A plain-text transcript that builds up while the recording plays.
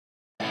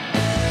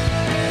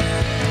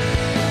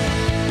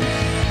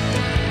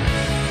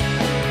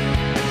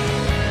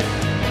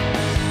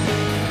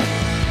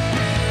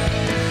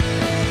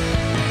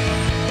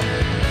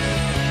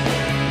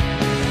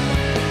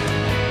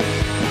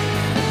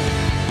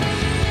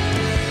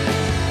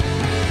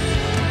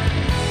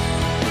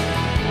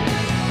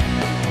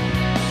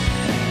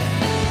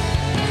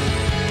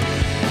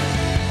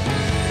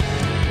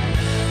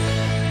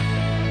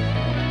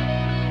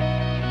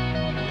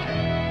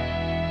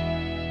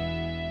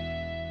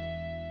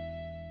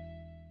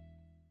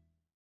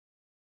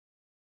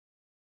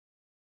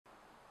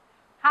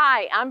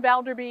Hi, I'm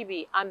Valder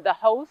Beebe. I'm the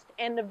host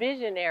and the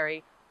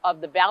visionary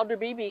of the Valder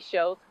Beebe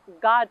Show's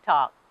God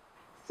Talk.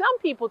 Some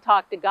people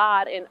talk to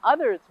God and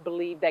others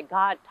believe that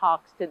God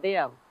talks to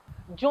them.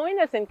 Join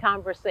us in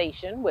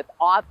conversation with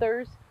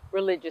authors,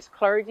 religious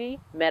clergy,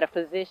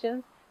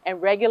 metaphysicians,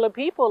 and regular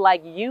people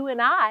like you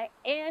and I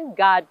and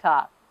God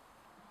Talk.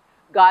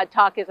 God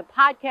Talk is a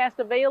podcast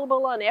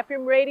available on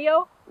FM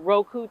radio,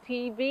 Roku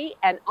TV,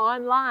 and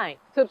online.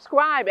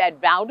 Subscribe at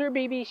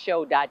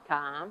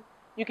ValderBeebeShow.com.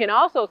 You can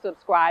also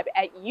subscribe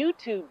at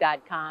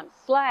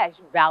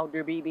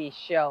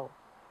YouTube.com/ValderBeebeShow.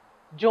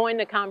 Join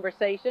the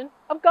conversation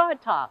of God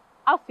Talk.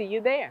 I'll see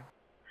you there.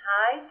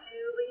 Hi,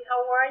 Julie.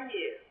 How are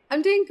you?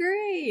 I'm doing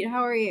great.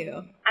 How are you?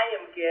 I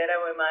am good.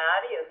 I'm in my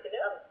audience today.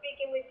 I'm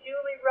speaking with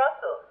Julie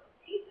Russell.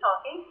 She's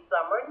talking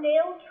summer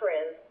nail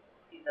trends.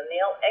 She's a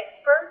nail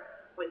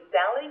expert with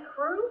Sally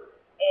Crew,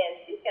 and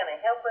she's going to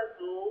help us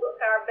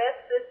look our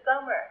best this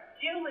summer.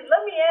 Julie,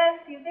 let me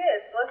ask you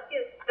this. Let's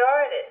get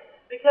started.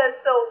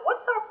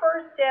 What's our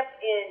first step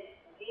in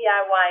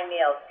DIY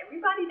nails?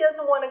 Everybody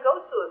doesn't want to go to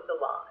a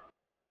salon.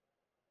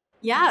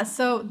 Yeah,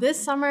 so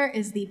this summer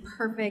is the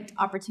perfect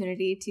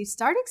opportunity to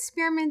start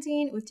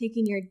experimenting with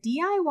taking your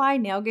DIY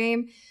nail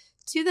game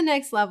to the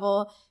next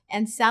level,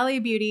 and Sally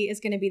Beauty is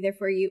going to be there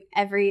for you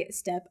every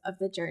step of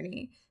the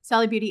journey.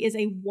 Sally Beauty is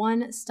a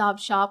one-stop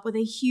shop with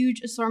a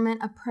huge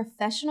assortment of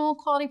professional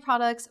quality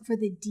products for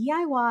the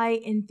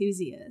DIY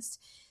enthusiast.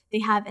 They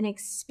have an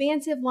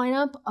expansive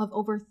lineup of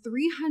over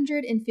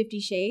 350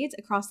 shades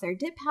across their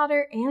dip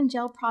powder and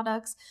gel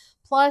products,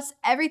 plus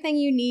everything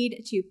you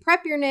need to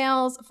prep your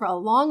nails for a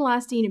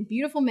long-lasting and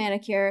beautiful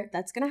manicure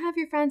that's going to have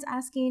your friends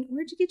asking,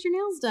 "Where'd you get your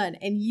nails done?"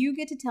 And you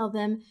get to tell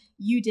them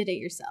you did it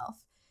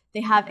yourself.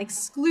 They have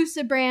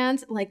exclusive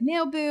brands like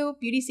Nail Boo,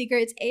 Beauty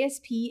Secrets,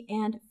 ASP,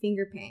 and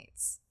Finger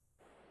Paints.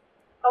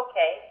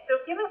 Okay, so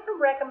give us some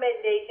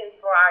recommendations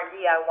for our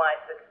DIY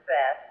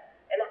success.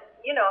 And,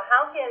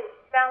 how can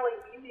Sally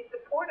Beauty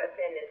support us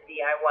in this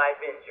DIY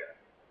venture?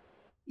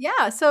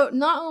 Yeah, so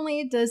not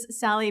only does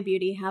Sally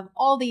Beauty have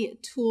all the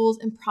tools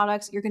and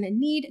products you're going to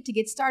need to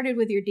get started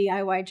with your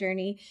DIY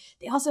journey,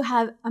 they also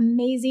have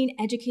amazing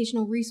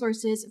educational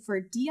resources for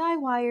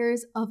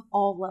DIYers of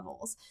all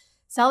levels.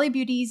 Sally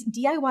Beauty's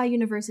DIY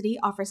University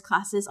offers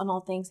classes on all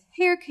things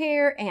hair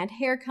care and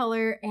hair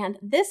color, and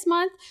this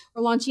month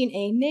we're launching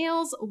a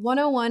Nails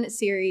 101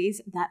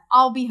 series that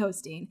I'll be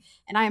hosting.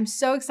 And I am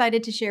so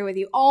excited to share with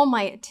you all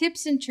my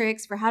tips and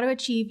tricks for how to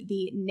achieve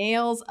the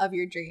nails of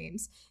your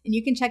dreams. And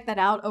you can check that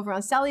out over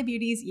on Sally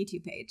Beauty's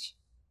YouTube page.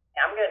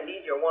 I'm going to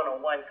need your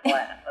 101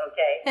 class,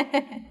 okay?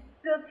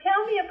 So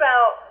tell me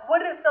about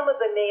what are some of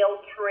the nail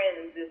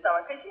trends this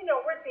summer? Because,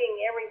 we're seeing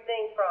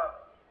everything from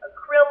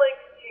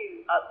acrylics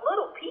to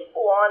little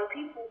people on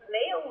people's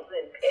nails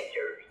and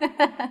pictures.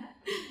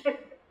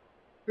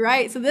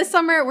 Right. So this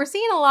summer, we're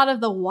seeing a lot of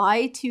the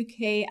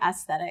Y2K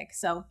aesthetic.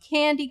 So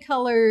candy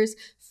colors,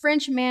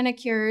 French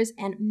manicures,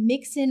 and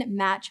mix and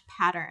match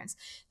patterns.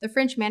 The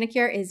French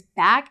manicure is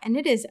back and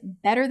it is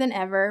better than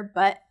ever,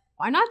 but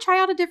why not try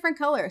out a different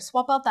color?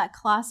 Swap out that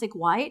classic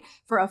white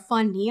for a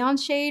fun neon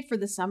shade for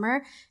the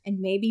summer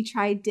and maybe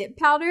try dip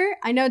powder.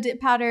 I know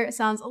dip powder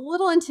sounds a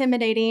little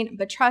intimidating,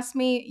 but trust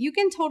me, you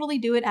can totally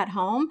do it at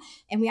home.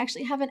 And we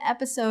actually have an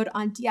episode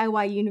on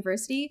DIY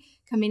University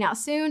coming out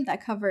soon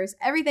that covers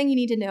everything you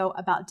need to know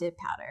about dip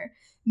powder.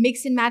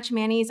 Mix and match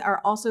manis are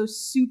also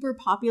super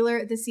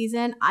popular this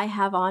season. I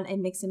have on a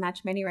mix and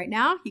match mani right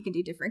now. You can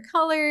do different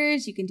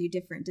colors, you can do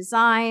different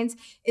designs.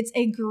 It's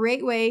a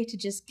great way to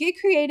just get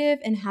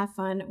creative and have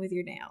fun with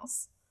your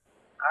nails.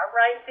 All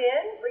right,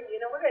 then. We're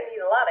going to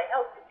need a lot of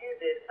help to do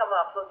this. Come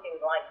off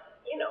looking like,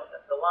 the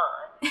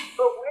salon.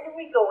 But where do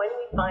we go and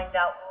we find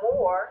out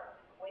more?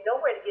 We know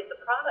where to get the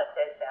product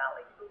at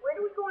Sally. So where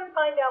do we go and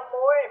find out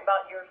more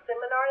about your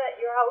seminar that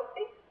you're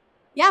hosting?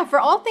 Yeah, for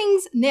all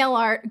things nail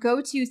art,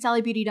 go to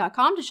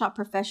sallybeauty.com to shop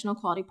professional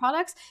quality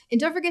products. And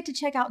don't forget to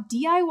check out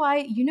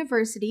DIY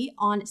University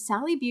on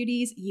Sally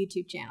Beauty's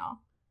YouTube channel.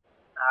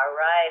 All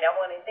right. I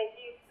want to thank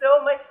you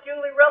so much,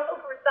 Julie Russell,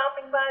 for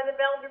stopping by the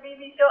Valder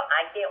Beebe Show.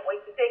 I can't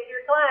wait to take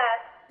your class.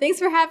 Thanks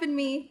for having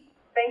me.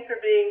 Thanks for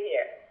being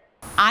here.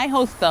 I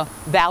host the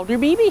Valder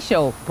Beebe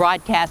Show,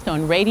 broadcast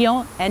on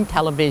radio and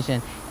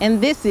television.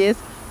 And this is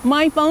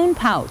my phone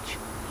pouch.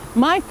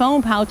 My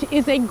phone pouch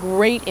is a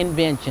great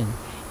invention.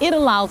 It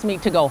allows me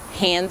to go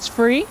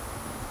hands-free,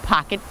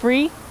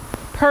 pocket-free,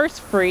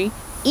 purse-free,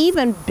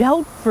 even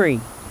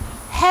belt-free.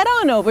 Head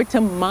on over to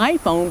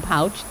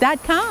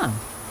myphonepouch.com.